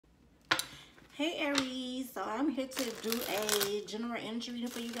Hey Aries, so I'm here to do a general energy reading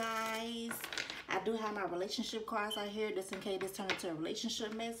for you guys. I do have my relationship cards out here just in case this turns into a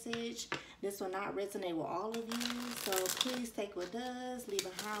relationship message. This will not resonate with all of you, so please take what does, leave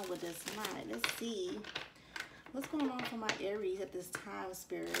behind what does not. Let's see what's going on for my Aries at this time,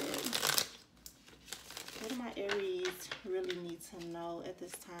 Spirit. What do my Aries really need to know at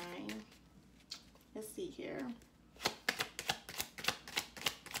this time? Let's see here.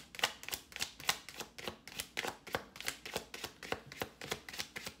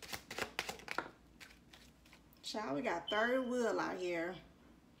 Child, we got third wheel out here.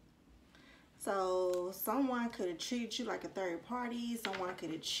 So someone could have treated you like a third party. Someone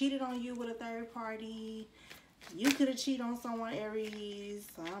could have cheated on you with a third party. You could have cheated on someone, Aries.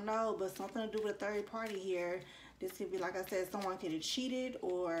 I don't know, but something to do with a third party here. This could be, like I said, someone could have cheated,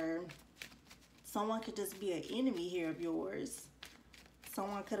 or someone could just be an enemy here of yours.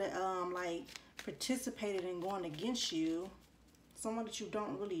 Someone could have like participated in going against you. Someone that you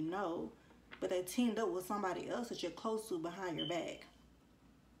don't really know, but they teamed up with somebody else that you're close to behind your back.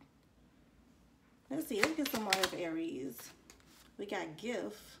 Let's see, let's get some more of Aries. We got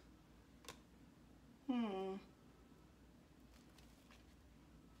gift.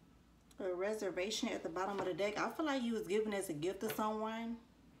 A reservation at the bottom of the deck. I feel like you was giving as a gift to someone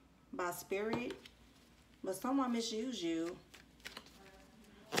by spirit, but someone misused you.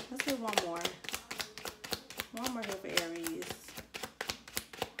 Let's get one more. One more here for Aries.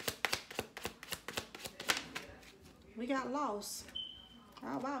 We got lost.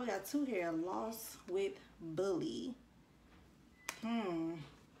 Oh wow, we got two here. Lost with bully.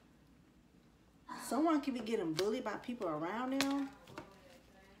 Someone could be getting bullied by people around them.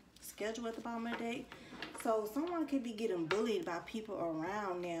 Schedule at the bottom of the deck. So someone could be getting bullied by people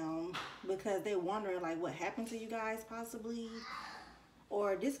around them because they're wondering like what happened to you guys possibly.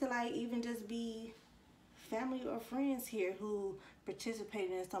 Or this could like even just be family or friends here who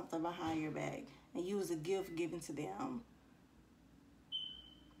participated in something behind your back and you was a gift given to them.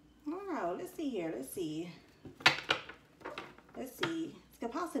 I don't know. Let's see here. Let's see. Let's see. It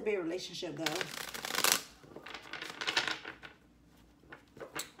could possibly be a relationship, though.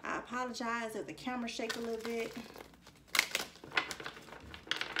 I apologize if the camera shake a little bit.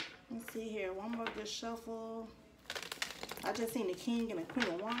 Let's see here. One more good shuffle. I just seen the King and the Queen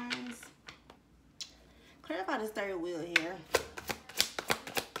of Wands. Clarify this third wheel here.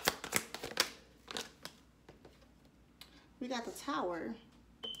 We got the Tower.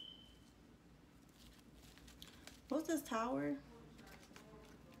 What's this Tower?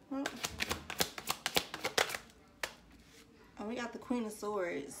 Oh. And we got the Queen of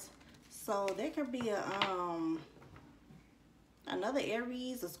Swords. So there could be a another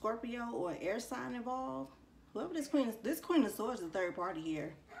Aries, a Scorpio, or an air sign involved. Whoever this Queen of Swords is the third party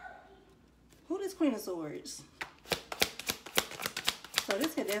here. Who this Queen of Swords? So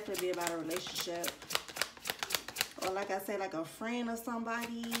this could definitely be about a relationship. Or like I said, like a friend of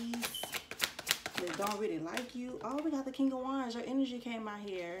somebody's that don't really like you. Oh, we got the King of Wands. Your energy came out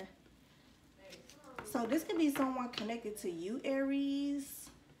here. So this could be someone connected to you,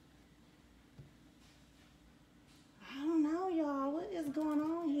 Aries. I don't know, y'all. What is going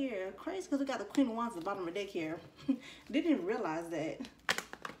on here? Crazy, because we got the Queen of Wands at the bottom of the deck here. Didn't even realize that.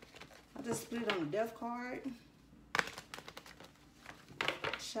 I just split it on the Death card.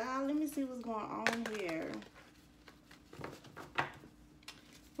 Child, let me see what's going on here.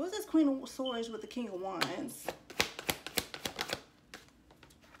 What's this Queen of Swords with the King of Wands?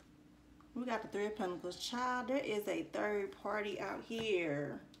 We got the Three of Pentacles. Child, there is a third party out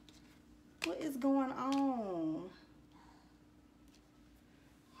here. What is going on?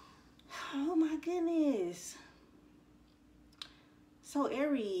 Oh my goodness. So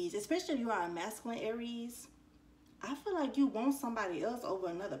Aries, especially if you are a masculine Aries, I feel like you want somebody else over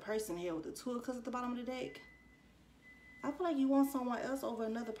another person here with the Two of Cups at the bottom of the deck. I feel like you want someone else over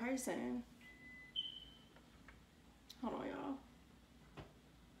another person. Hold on, y'all.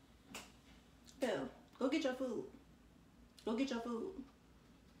 Bill, go get your food. Go get your food.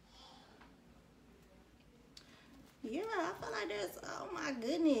 Yeah, I feel like there's, oh my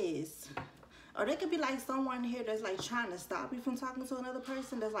goodness. Or there could be like someone here that's like trying to stop you from talking to another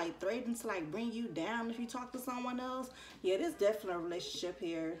person. That's like threatening to like bring you down if you talk to someone else. Yeah, there's definitely a relationship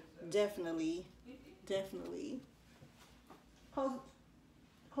here. Definitely. Definitely.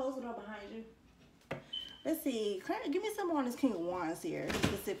 Close the door behind you. Let's see. Give me some more on this King of Wands here,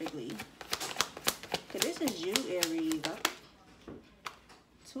 specifically. Because this is you, Aries.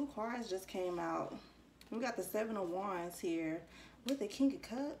 Two cards just came out. We got the Seven of Wands here with the King of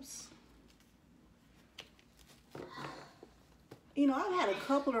Cups. You know, I've had a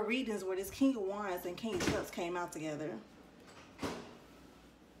couple of readings where this King of Wands and King of Cups came out together.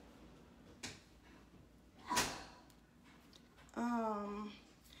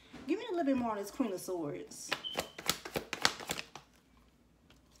 Give me a little bit more on this Queen of Swords.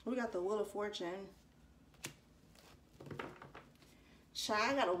 We got the Wheel of Fortune.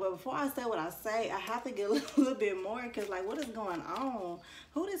 Child, before I say what I say, I have to get a little bit more, because, like, what is going on?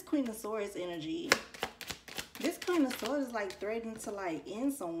 Who is Queen of Swords energy? This Queen of Swords is, like, threatening to, like,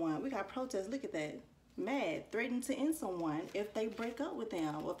 end someone. We got protest. Look at that. Mad. Threatening to end someone if they break up with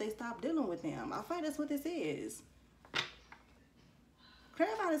them or if they stop dealing with them. I feel like that's what this is.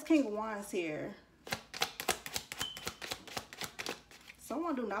 Clarify this King of Wands here.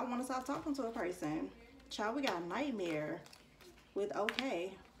 Someone do not want to stop talking to a person. Child, we got Nightmare with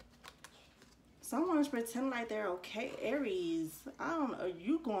okay. Someone's pretending like they're okay. Aries, I don't know.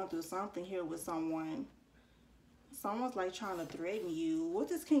 You going through something here with someone. Someone's like trying to threaten you. What's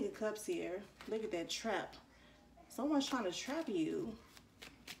this King of Cups here? Look at that trap. Someone's trying to trap you.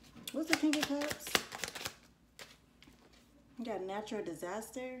 What's the King of Cups? You got natural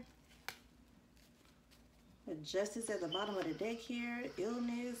disaster. The Justice at the bottom of the deck here.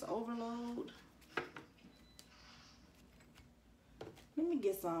 Illness, overload. Let me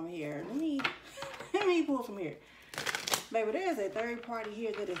get some here. Let me pull from here. Baby, there's a third party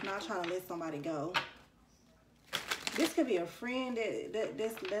here that is not trying to let somebody go. This could be a friend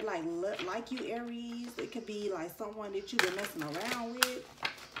that like you, Aries. It could be like someone that you've been messing around with.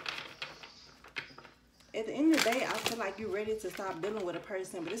 At the end of the day, I feel like you're ready to stop dealing with a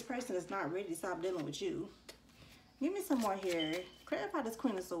person, but this person is not ready to stop dealing with you. Give me some more here. Clarify this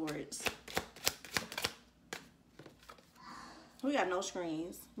Queen of Swords. We got no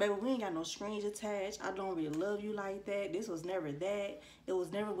screens. Baby, we ain't got no screens attached. I don't really love you like that. This was never that. It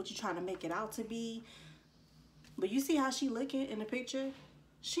was never what you're trying to make it out to be. But you see how she looking in the picture?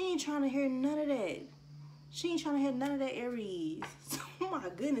 She ain't trying to hear none of that. She ain't trying to hear none of that, Aries. Oh my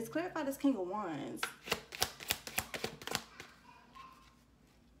goodness. Clarify this King of Wands.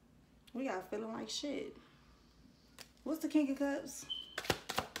 We got feeling like shit. What's the King of Cups?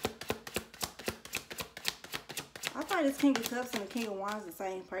 I thought this King of Cups and the King of Wands the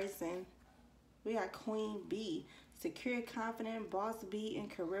same person. We got Queen B. Secure, confident, boss B, and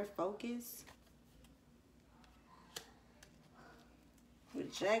career focus.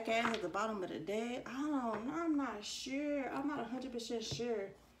 With Jackass at the bottom of the deck. I don't know. I'm not sure. I'm not 100% sure.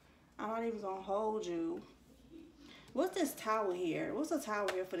 I'm not even going to hold you. What's this tower here? What's the tower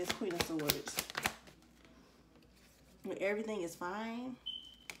here for this Queen of Swords? Everything is fine.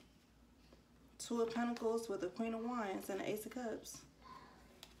 Two of Pentacles with the Queen of Wands and the Ace of Cups.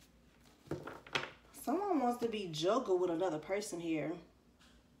 Someone wants to be juggled with another person here.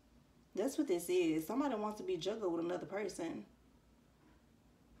 That's what this is. Somebody wants to be juggled with another person.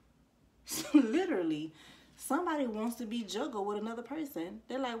 Literally, somebody wants to be juggled with another person.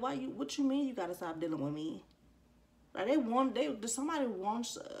 They're like, "Why you? What you mean you gotta stop dealing with me?" Like somebody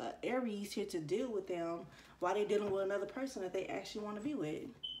wants Aries here to deal with them while they're dealing with another person that they actually want to be with.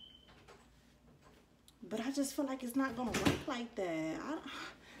 But I just feel like it's not gonna work like that.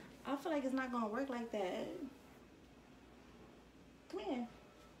 I feel like it's not gonna work like that. Come here.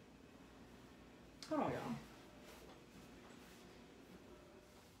 Hold on, y'all.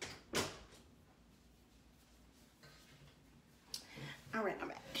 All right, I'm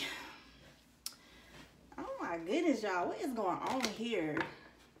back. Oh my goodness, y'all. What is going on here?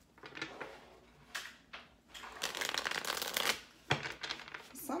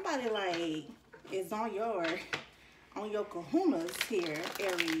 Somebody like is on your kahunas here,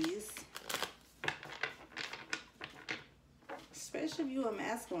 Aries. Especially if you're a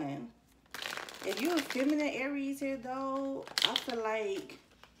masculine. If you're a feminine Aries here though, I feel like,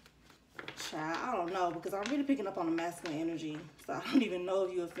 child, I don't know, because I'm really picking up on the masculine energy. So I don't even know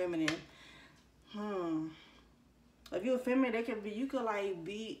if you're a feminine. If you're a feminine, you could like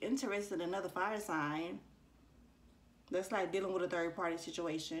be interested in another fire sign. That's like dealing with a third party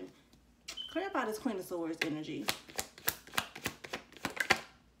situation. Clarify this Queen of Swords energy.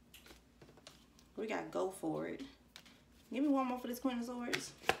 We got go for it. Give me one more for this Queen of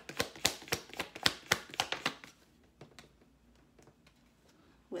Swords.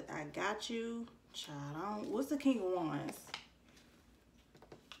 With I got you. Child, what's the King of Wands?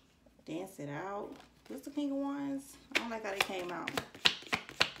 Dance it out. What's the King of Wands? I don't like how they came out.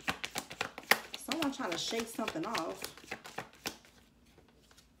 Someone trying to shake something off.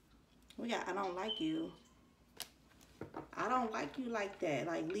 We got I don't like you. I don't like you like that.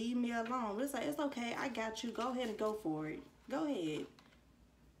 Like, leave me alone. It's like, it's okay. I got you. Go ahead and go for it. Go ahead.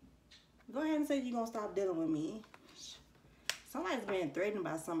 Go ahead and say you're going to stop dealing with me. Somebody's being threatened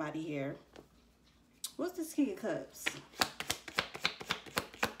by somebody here. What's this King of Cups?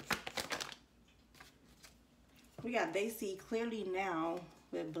 We got they see clearly now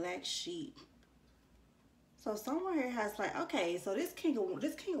with black sheep. So someone here has like, okay, so this King of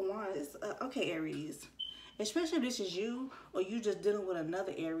Wands is okay, Aries. Especially if this is you or you just dealing with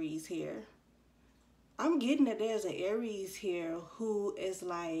another Aries here. I'm getting that there's an Aries here who is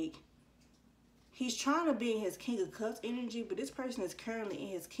like, he's trying to be in his King of Cups energy, but this person is currently in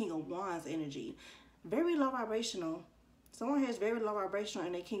his King of Wands energy. Very low vibrational. Someone here is very low vibrational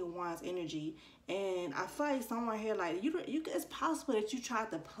in their King of Wands energy. And I feel like someone here, like, it's possible that you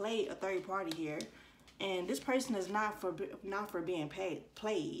tried to play a third party here. And this person is not for being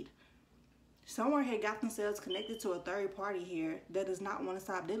played. Someone here got themselves connected to a third party here that does not want to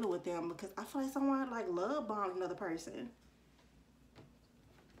stop dealing with them, because I feel like someone like love bombed another person.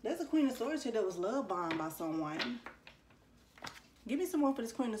 There's a Queen of Swords here that was love bombed by someone. Give me some more for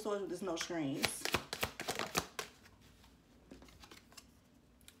this Queen of Swords with this no strings.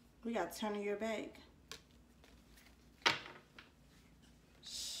 We got turning your back.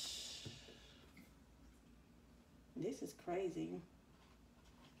 This is crazy.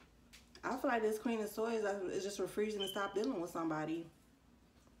 I feel like this Queen of Swords is just refusing to stop dealing with somebody.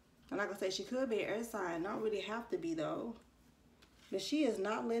 And like I said, she could be an air sign. Don't really have to be though. But she is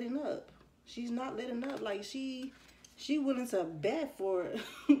not letting up. She's not letting up. Like she willing to bet for it.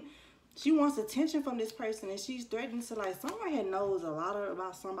 She wants attention from this person, and she's threatening to, like, someone here knows a lot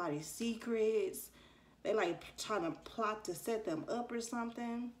about somebody's secrets. They like trying to plot to set them up or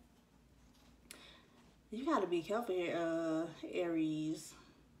something. You gotta be careful here, Aries.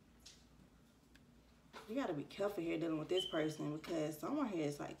 You gotta be careful here dealing with this person, because someone here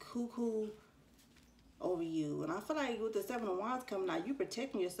is like cuckoo over you. And I feel like with the Seven of Wands coming out, you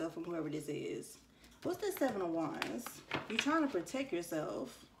protecting yourself from whoever this is. What's this Seven of Wands? You're trying to protect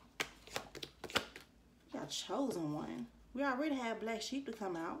yourself. You got chosen one. We already had black sheep to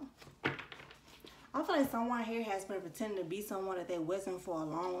come out. I feel like someone here has been pretending to be someone that they wasn't for a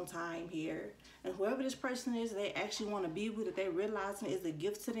long time here. And whoever this person is they actually want to be with, that they realizing is a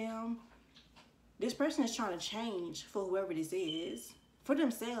gift to them. This person is trying to change for whoever this is. For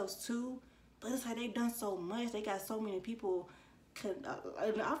themselves too. But it's like they've done so much. They got so many people.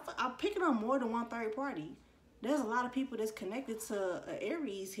 I'm picking up more than one third party. There's a lot of people that's connected to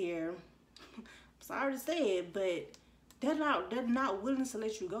Aries here. Sorry to say it, but they're not willing to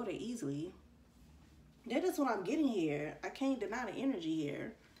let you go that easily. That is what I'm getting here. I can't deny the energy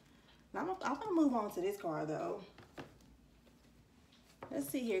here. Now I'm gonna move on to this card though. Let's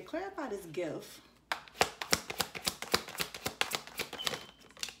see here. Clarify this gift.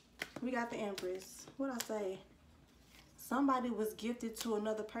 We got the Empress. What'd I say? Somebody was gifted to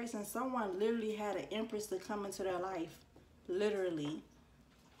another person. Someone literally had an Empress to come into their life. Literally.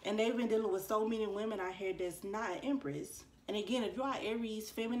 And they've been dealing with so many women out here that's not an Empress. And again, if you are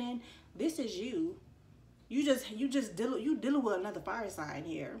Aries feminine, this is you. You dealing with another fire sign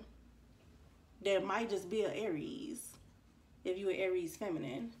here. There might just be an Aries. If you were Aries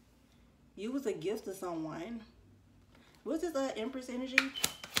feminine. You was a gift to someone. What's this Empress energy?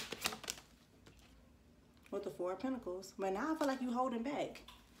 With the Four of Pentacles. But now I feel like you holding back.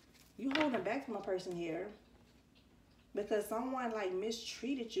 You holding back from a person here. Because someone like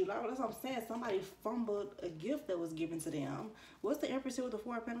mistreated you. Like, that's what I'm saying. Somebody fumbled a gift that was given to them. What's the Empress here with the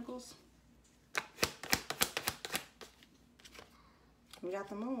Four of Pentacles? We got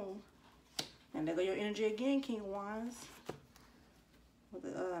the Moon. And there go your energy again, King of Wands. With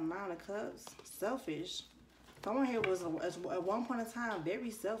the Nine of Cups. Selfish. Someone here was at one point in time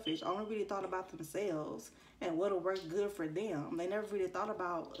very selfish. Only really thought about themselves and what'll work good for them. They never really thought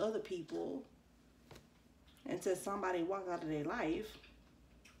about other people until somebody walked out of their life.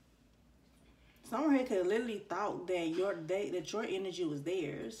 Someone here could have literally thought that your energy was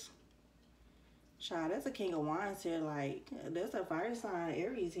theirs. Child, that's a King of Wands here. Like, there's a fire sign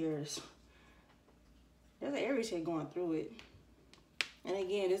Aries here. There's an Aries here going through it. And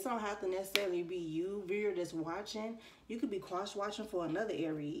again, this don't have to necessarily be you, viewer, that's watching. You could be cross-watching for another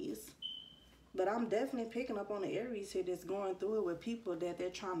Aries. But I'm definitely picking up on the Aries here that's going through it with people that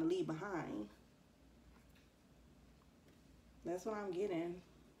they're trying to leave behind. That's what I'm getting.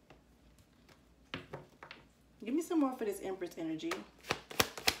 Give me some more for this Empress energy.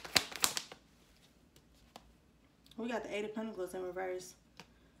 We got the Eight of Pentacles in reverse.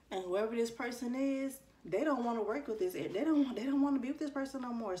 And whoever this person is, they don't want to work with this. They don't want to be with this person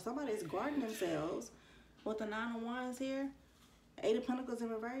no more. Somebody's guarding themselves. With the Nine of Wands here, Eight of Pentacles in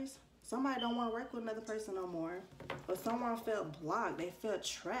reverse. Somebody don't want to work with another person no more. Or someone felt blocked. They felt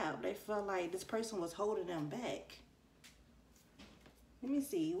trapped. They felt like this person was holding them back. Let me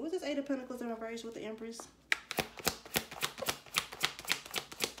see. What's this Eight of Pentacles in reverse with the Empress?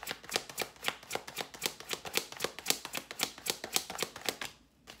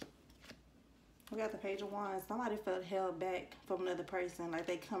 We got the Page of Wands. Somebody felt held back from another person. Like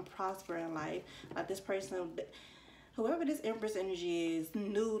they couldn't prosper in life. Like this person, whoever this Empress energy is,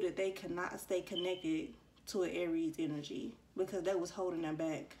 knew that they could not stay connected to an Aries energy because that was holding them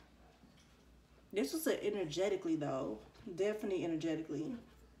back. This was energetically though. Definitely energetically.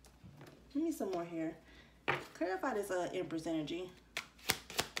 Give me some more here. Clarify this Empress energy.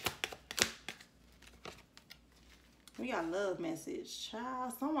 We got love message.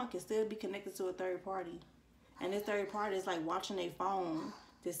 Child, someone can still be connected to a third party. And this third party is like watching their phone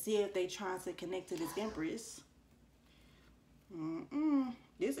to see if they trying to connect to this Empress.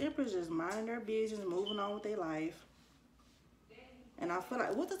 This Empress just minding their business, moving on with their life. And I feel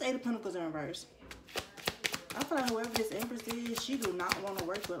like, what does Eight of Pentacles in reverse? I feel like whoever this Empress is, she do not want to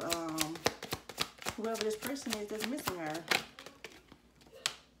work with whoever this person is that's missing her.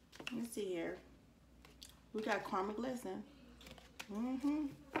 Let me see here. We got karmic lesson.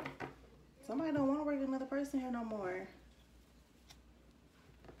 Somebody don't want to work with another person here no more.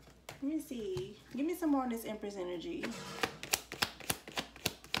 Let me see. Give me some more on this Empress energy.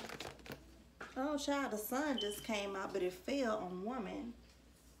 Oh, child, the sun just came out, but it fell on woman.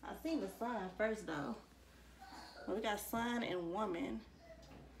 I seen the sun first, though. Well, we got sun and woman.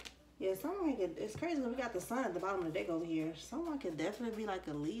 Yeah, someone could, it's crazy when we got the sun at the bottom of the deck over here. Someone could definitely be like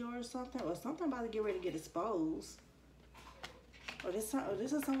a Leo or something about to get ready to get exposed. Or this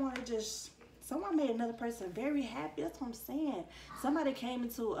is someone that just, someone made another person very happy. That's what I'm saying. Somebody came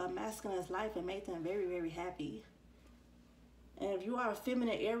into a masculine's life and made them very, very happy. And if you are a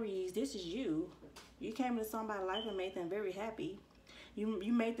feminine Aries, this is you. You came into somebody's life and made them very happy.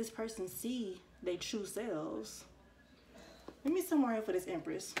 You made this person see their true selves. Give me some more here for this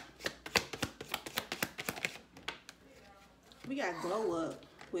Empress. We got glow up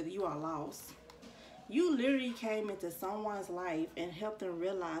with you are lost. You literally came into someone's life and helped them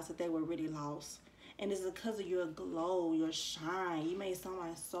realize that they were really lost. And it's because of your glow, your shine. You made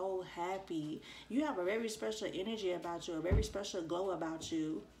someone so happy. You have a very special energy about you, a very special glow about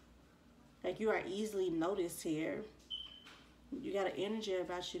you. Like you are easily noticed here. You got an energy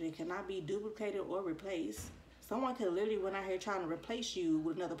about you that cannot be duplicated or replaced. Someone could literally went out here trying to replace you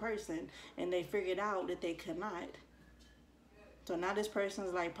with another person and they figured out that they could not. So now this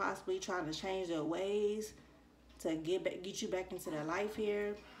person's like possibly trying to change their ways to get you back into their life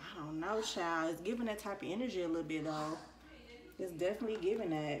here. I don't know, child. It's giving that type of energy a little bit though. It's definitely giving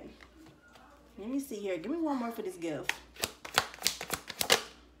that. Let me see here. Give me one more for this gift.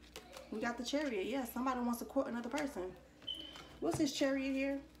 We got the Chariot. Yeah, somebody wants to court another person. What's this Chariot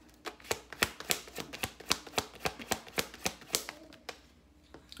here?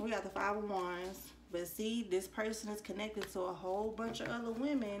 We got the Five of Wands. But see, this person is connected to a whole bunch of other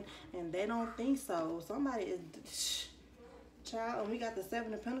women and they don't think so. Somebody is, child, and we got the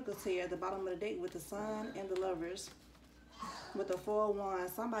Seven of Pentacles here at the bottom of the deck with the Sun and the Lovers. With the Four of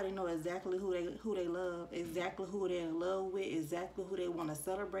Wands, somebody know exactly who they love, exactly who they're in love with, exactly who they want to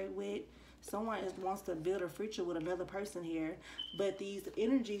celebrate with. Someone wants to build a future with another person here, but these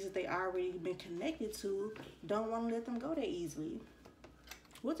energies that they already been connected to don't want to let them go that easily.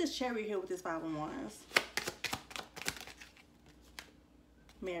 What's this Chariot here with this Five of Wands?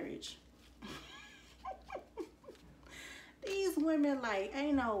 Marriage. These women like,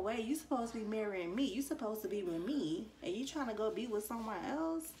 ain't no way. You supposed to be marrying me. You supposed to be with me. And you trying to go be with someone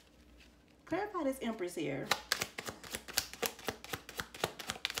else? Clarify this Empress here.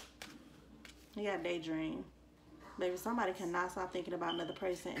 You got daydream. Baby, somebody cannot stop thinking about another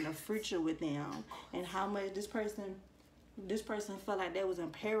person and the future with them. And how much this person felt like they was in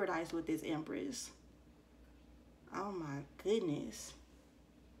paradise with this Empress. Oh my goodness.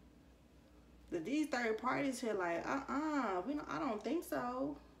 These third parties here like, I don't think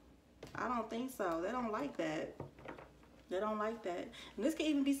so. I don't think so. They don't like that. They don't like that. And this could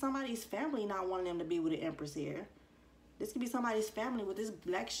even be somebody's family not wanting them to be with the Empress here. This could be somebody's family with this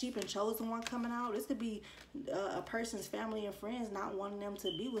black sheep and chosen one coming out. This could be a person's family and friends not wanting them to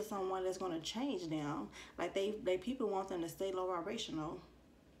be with someone that's going to change them. Like they people want them to stay low vibrational.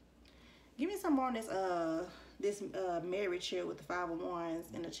 Give me some more on this marriage here with the Five of Wands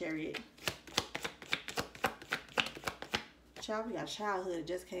and the Chariot. Child, we got childhood. It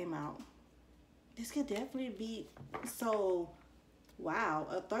just came out. This could definitely be so. Wow,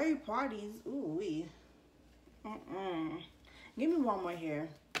 a third party's. Ooh wee. Give me one more here.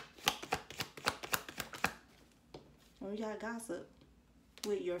 We got gossip.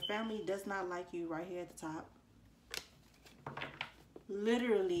 With your family does not like you right here at the top.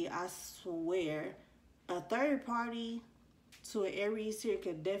 Literally, I swear, a third party to an Aries here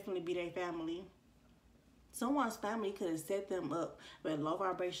could definitely be their family. Someone's family could have set them up with low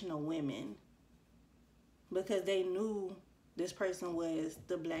vibrational women because they knew this person was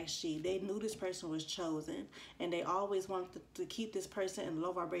the black sheep. They knew this person was chosen, and they always wanted to keep this person in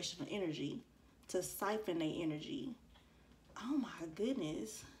low vibrational energy, to siphon their energy. Oh my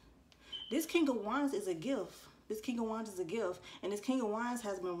goodness. This King of Wands is a gift. This King of Wands is a gift, and this King of Wands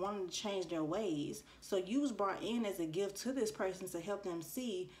has been wanting to change their ways. So you was brought in as a gift to this person to help them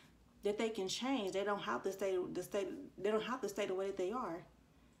see that they can change. They don't have to stay they don't have to stay the way that they are.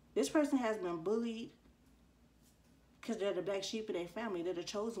 This person has been bullied because they're the black sheep of their family. They're the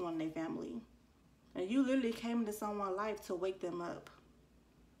chosen one in their family. And you literally came into someone's life to wake them up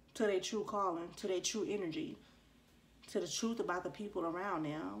to their true calling, to their true energy, to the truth about the people around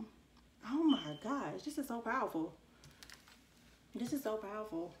them. Oh my gosh, this is so powerful. This is so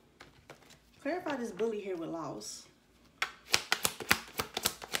powerful. Clarify this bully here with loss.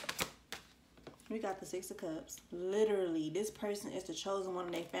 We got the Six of Cups. Literally, this person is the chosen one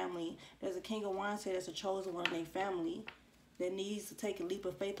in their family. There's a King of Wands here that's the chosen one in their family that needs to take a leap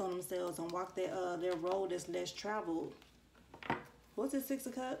of faith on themselves and walk their road that's less traveled. What's the Six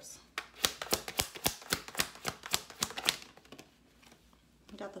of Cups?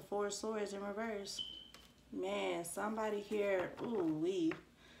 We got the Four of Swords in reverse. Man, somebody here, ooh-wee.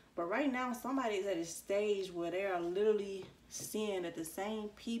 But right now, somebody's at a stage where they are literally seeing that the same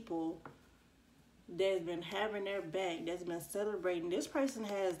people that's been having their back, that's been celebrating. This person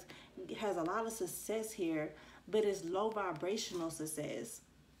has a lot of success here, but it's low vibrational success.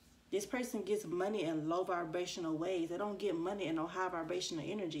 This person gets money in low vibrational ways. They don't get money in no high vibrational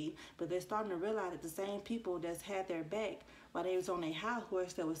energy, but they're starting to realize that the same people that's had their back while they was on their high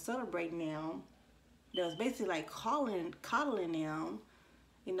horse that was celebrating them, that was basically like coddling them,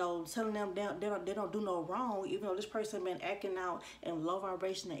 you know, telling them they don't do no wrong, even though this person been acting out in low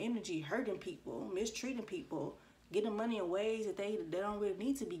vibrational energy, hurting people, mistreating people, getting money in ways that they don't really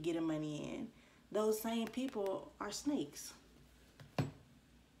need to be getting money in. Those same people are snakes.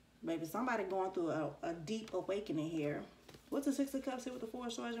 Baby, somebody going through a deep awakening here. What's the Six of Cups here with the Four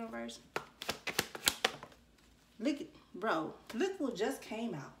of Swords in reverse? Look, bro, look what just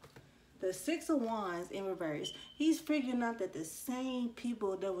came out. The Six of Wands in reverse. He's figuring out that the same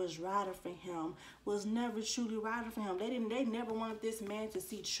people that was riding for him was never truly riding for him. They never wanted this man to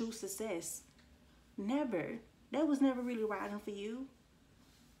see true success. Never. They was never really riding for you.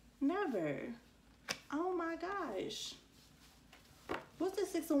 Never. Oh my gosh. What's the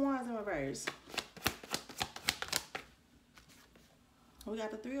Six of Wands in reverse? We got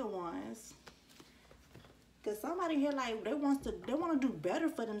the Three of Wands. Cause somebody here like they want to do better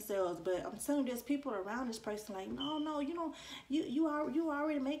for themselves, but I'm telling you, there's people around this person like, no, you know, you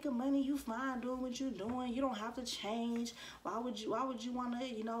already making money, you fine doing what you're doing, you don't have to change. Why would you want to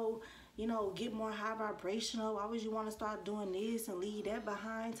you know get more high vibrational? Why would you want to start doing this and leave that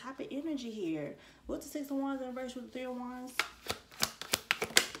behind? Type of energy here. What's the Six of Wands in reverse with the Three of Wands?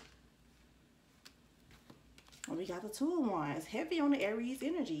 And we got the Two of Wands, heavy on the Aries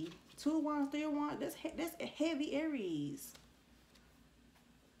energy. Two of Wands, Three of Wands, that's a heavy Aries.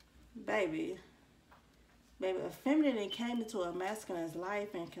 Baby, a feminine came into a masculine's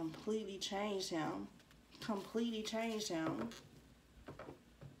life and completely changed him. Completely changed him.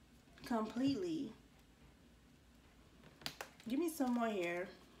 Completely. Give me some more here.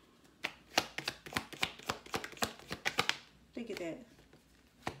 Look at that.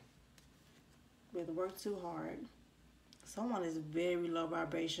 We have to work too hard. Someone is very low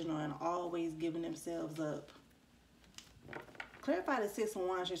vibrational and always giving themselves up. Clarify the Six of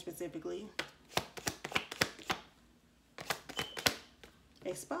Wands here specifically.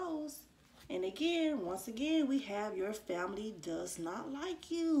 Expose. And again, once again, we have your family does not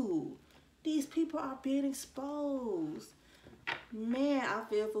like you. These people are being exposed. Man, I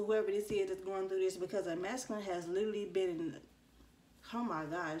feel for whoever this is that's going through this, because a masculine has literally been, oh my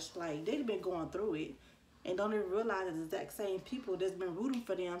gosh, like they've been going through it. And don't even realize that the exact same people that's been rooting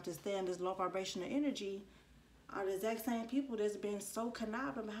for them to stay in this low vibrational energy are the exact same people that's been so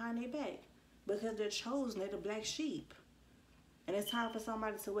conniving behind their back, because they're chosen, they're the black sheep. And it's time for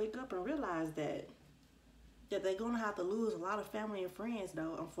somebody to wake up and realize that they're going to have to lose a lot of family and friends,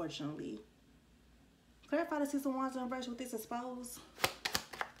 though, unfortunately. Clarify the Six of Wands in reverse with this exposed.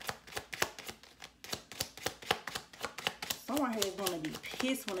 Someone here is going to be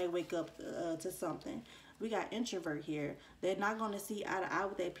pissed when they wake up to something. We got introvert here. They're not going to see eye to eye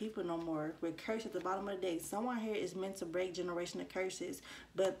with their people no more. With curse at the bottom of the deck. Someone here is meant to break generational curses,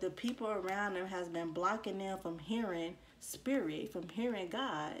 but the people around them has been blocking them from hearing spirit, from hearing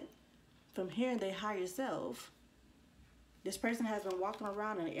God, from hearing their higher self. This person has been walking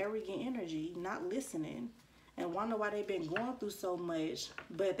around in arrogant energy, not listening, and wonder why they've been going through so much,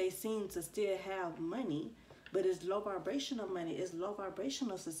 but they seem to still have money. But it's low vibrational money. It's low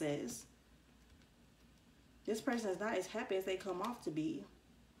vibrational success. This person is not as happy as they come off to be.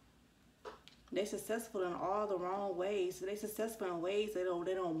 They're successful in all the wrong ways. They're successful in ways they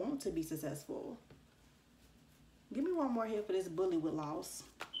don't want to be successful. Give me one more here for this bully with loss.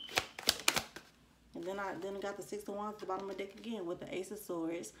 And then I got the Six of Wands at the bottom of the deck again with the Ace of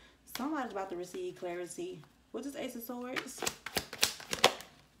Swords. Somebody's about to receive clarity. What's this Ace of Swords?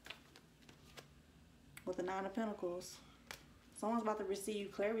 With the Nine of Pentacles. Someone's about to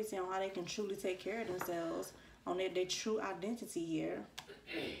receive clarity on how they can truly take care of themselves, on their true identity here.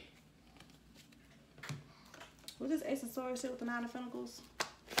 What's this Ace of Swords with the Nine of Pentacles?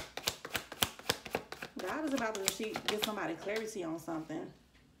 God is about to give somebody clarity on something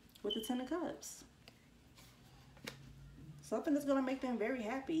with the Ten of Cups. Something that's going to make them very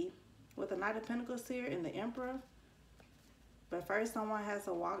happy with the Knight of Pentacles here and the Emperor. But first, someone has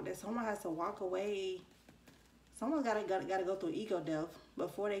to walk away. Someone's got to go through ego death.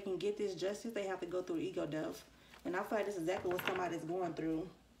 Before they can get this justice, they have to go through ego death. And I feel like this is exactly what somebody's going through.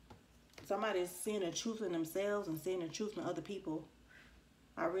 Somebody's seeing the truth in themselves and seeing the truth in other people.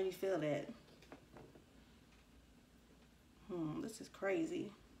 I really feel that. This is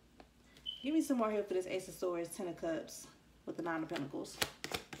crazy. Give me some more here for this Ace of Swords, Ten of Cups with the Nine of Pentacles.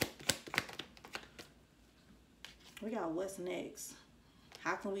 We got what's next.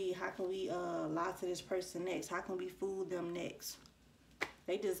 How can we lie to this person next? How can we fool them next?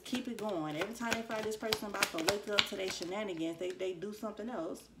 They just keep it going. Every time they find this person about to wake up to their shenanigans, they do something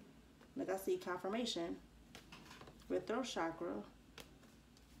else. Like I see confirmation with throat chakra.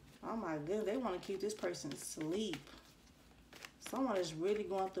 Oh my goodness, they want to keep this person asleep. Someone is really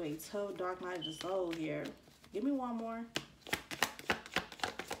going through a tough, dark night of the soul here. Give me one more.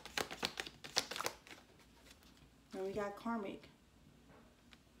 And we got karmic.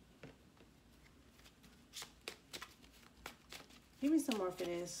 Give me some more for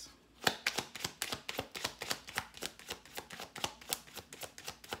this.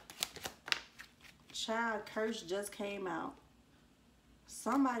 Child curse just came out.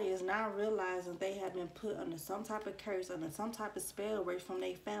 Somebody is now realizing they have been put under some type of curse, under some type of spell work from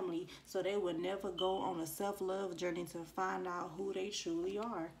their family, so they would never go on a self-love journey to find out who they truly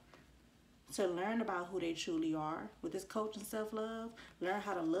are. To learn about who they truly are. With this coaching self-love, learn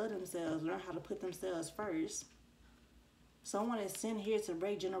how to love themselves, learn how to put themselves first. Someone is sent here to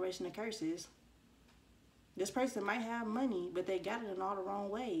break generational curses. This person might have money, but they got it in all the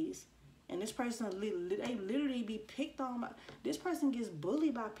wrong ways. And this person, they literally be picked on. This person gets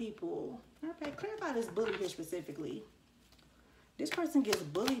bullied by people. Okay, clarify this bully here specifically. This person gets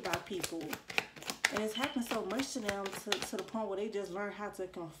bullied by people. And it's happened so much to them to the point where they just learn how to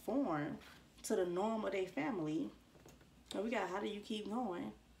conform to the norm of their family. And we got, how do you keep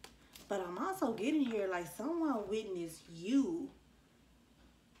going? But I'm also getting here, like, someone witnessed you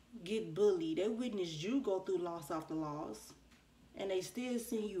get bullied. They witnessed you go through loss after loss. And they still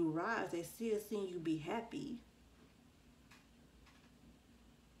see you rise. They still see you be happy.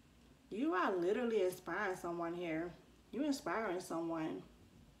 You are literally inspiring someone here. You're inspiring someone.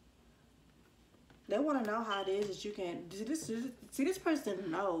 They want to know how it is that you can... See, this person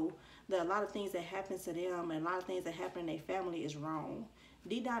know that a lot of things that happen to them and a lot of things that happen in their family is wrong.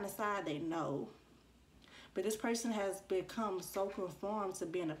 Deep down inside, they know. But this person has become so conformed to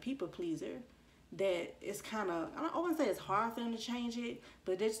being a people pleaser that it's kind of, I wouldn't say it's hard for them to change it,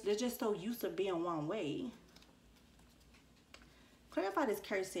 but they're just so used to being one way. Clarify this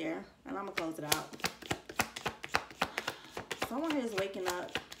curse here, and I'm going to close it out. Someone here is waking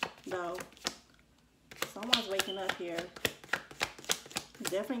up, though. Someone's waking up here.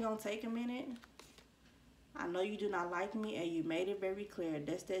 Definitely going to take a minute. I know you do not like me, and you made it very clear.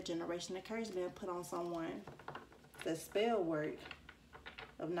 That's that generational curse being put on someone. The spell work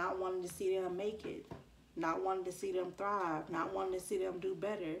of not wanting to see them make it, not wanting to see them thrive, not wanting to see them do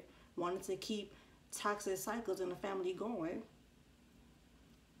better, wanting to keep toxic cycles in the family going.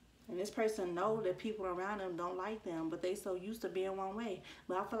 And this person knows that people around them don't like them, but they so used to being one way.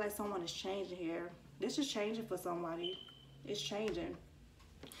 But I feel like someone is changing here. This is changing for somebody. It's changing.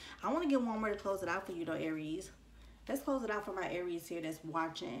 I want to get one more to close it out for you though, Aries. Let's close it out for my Aries here that's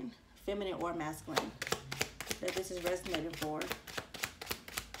watching, feminine or masculine, that this is resonating for.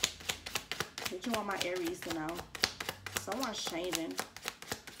 What you want my Aries to know? Someone's changing.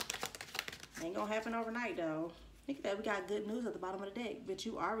 Ain't gonna happen overnight though. Look at that, we got good news at the bottom of the deck, but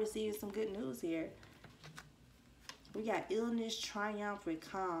you are receiving some good news here. We got illness, triumph with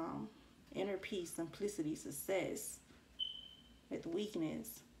calm, inner peace, simplicity, success with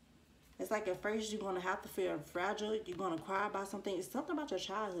weakness. It's like at first you're going to have to feel fragile. You're going to cry about something. It's something about your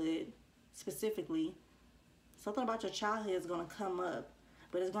childhood specifically. Something about your childhood is going to come up.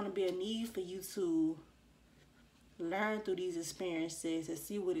 But it's going to be a need for you to learn through these experiences and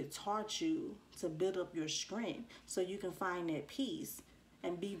see what it taught you to build up your strength so you can find that peace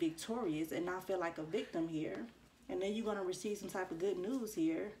and be victorious and not feel like a victim here. And then you're going to receive some type of good news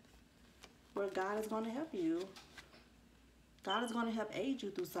here where God is going to help you. God is going to help aid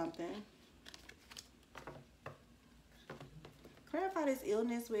you through something. Clarify this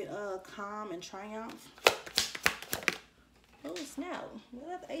illness with calm and triumph. Oh, snap. We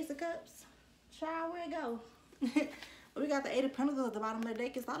got the Ace of Cups. Child, where it go? We got the Eight of Pentacles at the bottom of the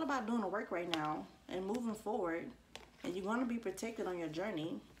deck. It's all about doing the work right now and moving forward. And you're going to be protected on your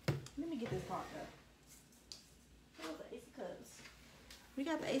journey. Let me get this card up. Where's the Ace of Cups? We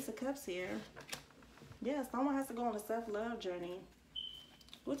got the Ace of Cups here. Yeah, someone has to go on a self-love journey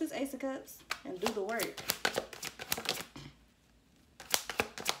with this Ace of Cups and do the work.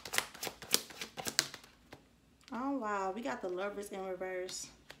 Oh, wow. We got the Lovers in reverse.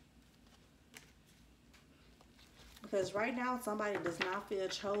 Because right now, somebody does not feel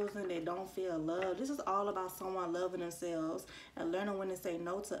chosen. They don't feel loved. This is all about someone loving themselves and learning when to say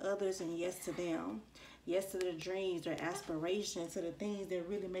no to others and yes to them. Yes to their dreams, their aspirations, to the things that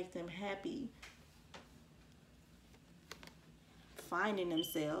really make them happy. Finding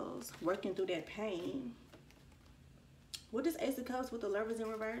themselves, working through that pain. What is Ace of Cups with the Lovers in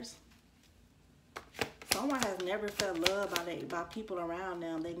reverse? Someone has never felt love by people around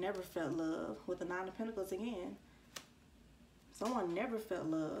them. They never felt love. With the Nine of Pentacles again. Someone never felt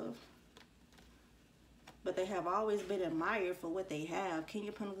love. But they have always been admired for what they have. King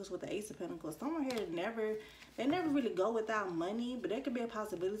of Pentacles with the Ace of Pentacles. Someone here they never really go without money. But there could be a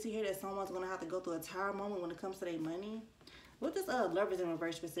possibility here that someone's going to have to go through a tower moment when it comes to their money. What does Lovers in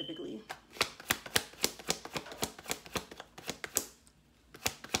reverse specifically?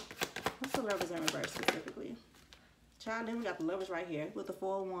 What's the Lovers in reverse specifically? Child, then we got the Lovers right here with the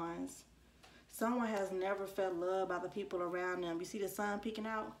Four of Wands. Someone has never felt love by the people around them. You see the sun peeking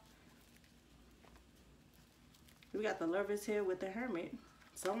out? We got the Lovers here with the Hermit.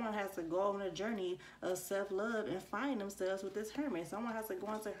 Someone has to go on a journey of self-love and find themselves with this Hermit. Someone has to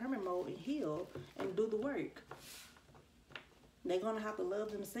go into Hermit mode and heal and do the work. They're going to have to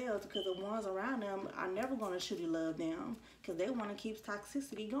love themselves because the ones around them are never going to truly love them because they want to keep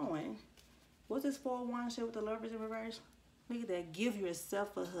toxicity going. What's this Four of Wands shit with the Lovers in reverse? Look at that. Give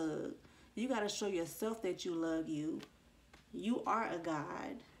yourself a hug. You got to show yourself that you love you. You are a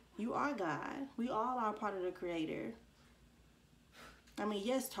God. You are God. We all are part of the Creator. I mean,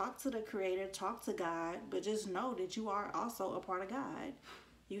 yes, talk to the Creator, talk to God, but just know that you are also a part of God.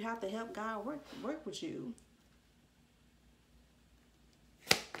 You have to help God work with you.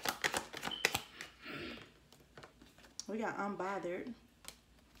 We got Unbothered.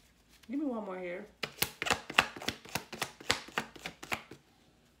 Give me one more here.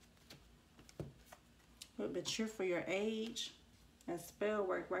 Mature for your age and spell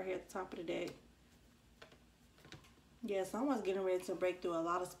work right here at the top of the deck. Yeah, someone's getting ready to break through a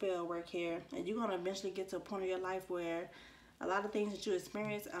lot of spell work here, and you're going to eventually get to a point in your life where a lot of things that you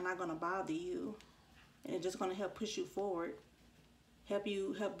experience are not going to bother you, and it's just going to help push you forward, help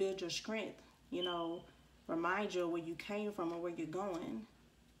build your strength, you know, remind you of where you came from and where you're going.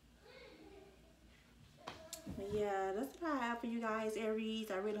 But yeah, that's what I have for you guys,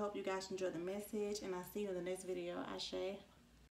 Aries. I really hope you guys enjoyed the message, and I'll see you in the next video. Ashe.